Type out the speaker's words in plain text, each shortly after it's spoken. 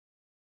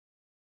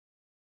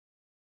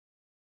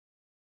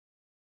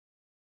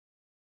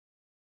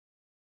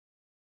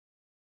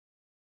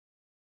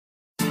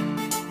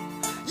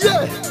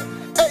Yeah,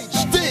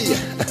 HD,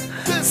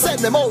 send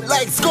them out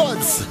like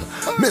squads.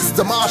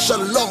 Mr.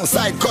 Machel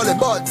alongside Collie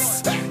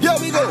Buddz. Here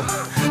we go.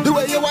 The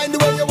way you whine, the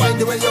way you whine,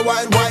 the way you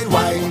whine, whine,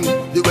 whine.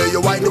 The way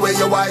you whine, the way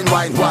you whine,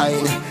 whine,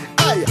 whine.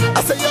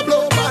 I say you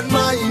blow my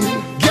mind,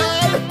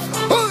 girl.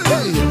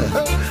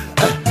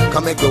 Hey.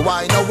 Come make me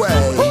whine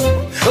away,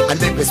 and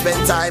make me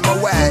spend time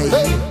away,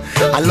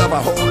 and love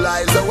our whole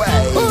lives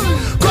away.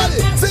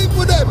 Collie, sing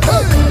for them.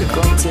 Hey.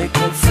 Come take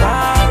me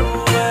far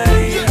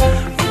away.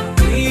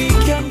 We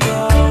can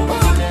go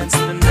dance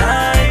the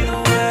night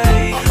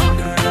away.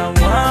 Girl, I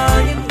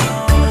want you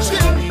know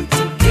I need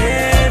to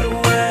get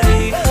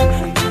away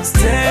and just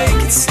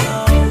take it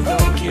slow.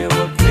 Don't care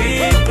what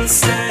people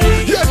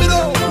say. Yeah, me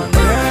know.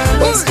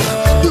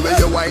 The way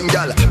you whine,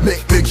 girl,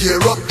 make me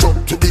gear up. Drop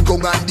to the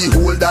gong and the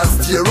whole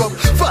dance tear up.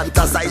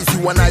 Fantasize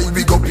you and I,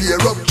 we go pair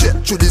up.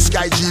 Jet to the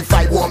sky,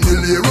 G5, warm the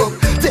layer up.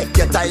 Take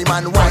your time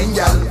and whine,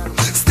 girl.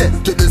 Step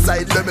to the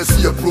side, let me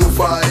see your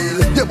profile.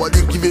 Your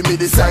body giving me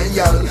the sign,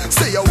 girl.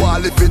 Say you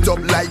want lift it up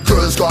like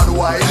girls gone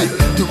wild.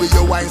 The way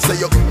you whine, say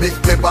you make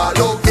me ball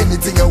out.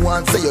 Anything you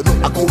want, say you know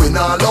I going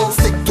all out.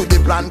 Stick to the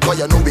plan, cause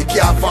you know we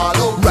can't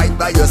follow. Right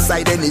by your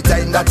side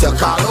anytime that you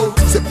call out.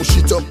 Say push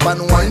it up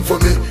and whine for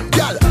me,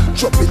 girl.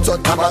 Drop it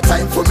out, have a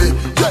time for me.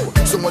 Yo,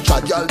 so much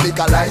a girl make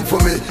a line for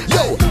me.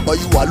 Yo, or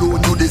you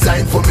alone, you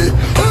design for me.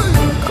 Hey.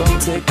 Come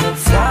take me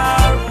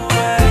far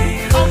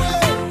away.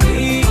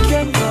 We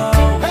can go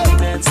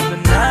dance the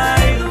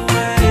night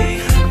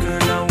away.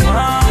 Girl, I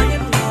want you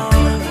know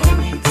I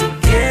need to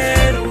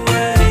get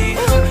away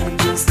and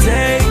just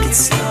take it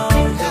slow.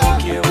 Don't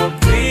care what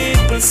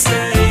people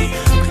say.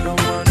 Come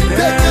on,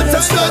 take your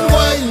time and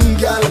wine,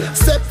 girl.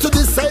 Step to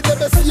the side, let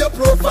me see your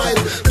profile.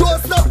 Don't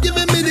stop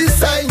giving me the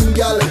sign,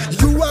 girl.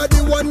 You are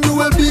the one, you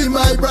will be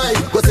my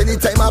bride. Cause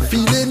anytime I'm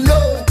feeling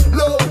low,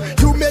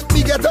 you make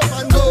me get up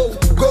and go.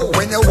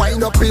 When you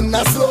wind up in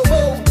a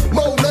slow-mo,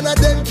 none of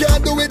them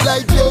can do it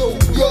like yo,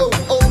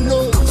 oh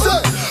no. Sir,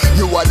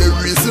 you are the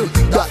reason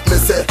that me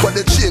say for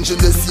the change in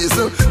the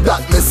season.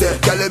 That me say,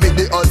 girl, you make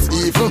the odds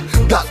even.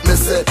 That me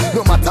say,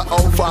 no matter how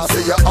far,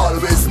 say you're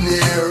always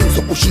near.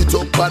 So push it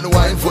up and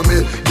wine for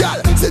me, girl.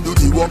 Say do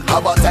the work,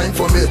 have a time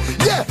for me.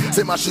 Yeah,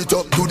 say mash it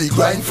up, do the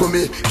grind for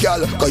me,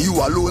 girl. Cause you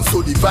alone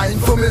so divine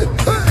for me.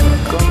 Hey.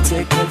 Come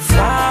take me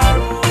far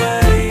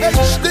away.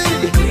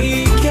 HD.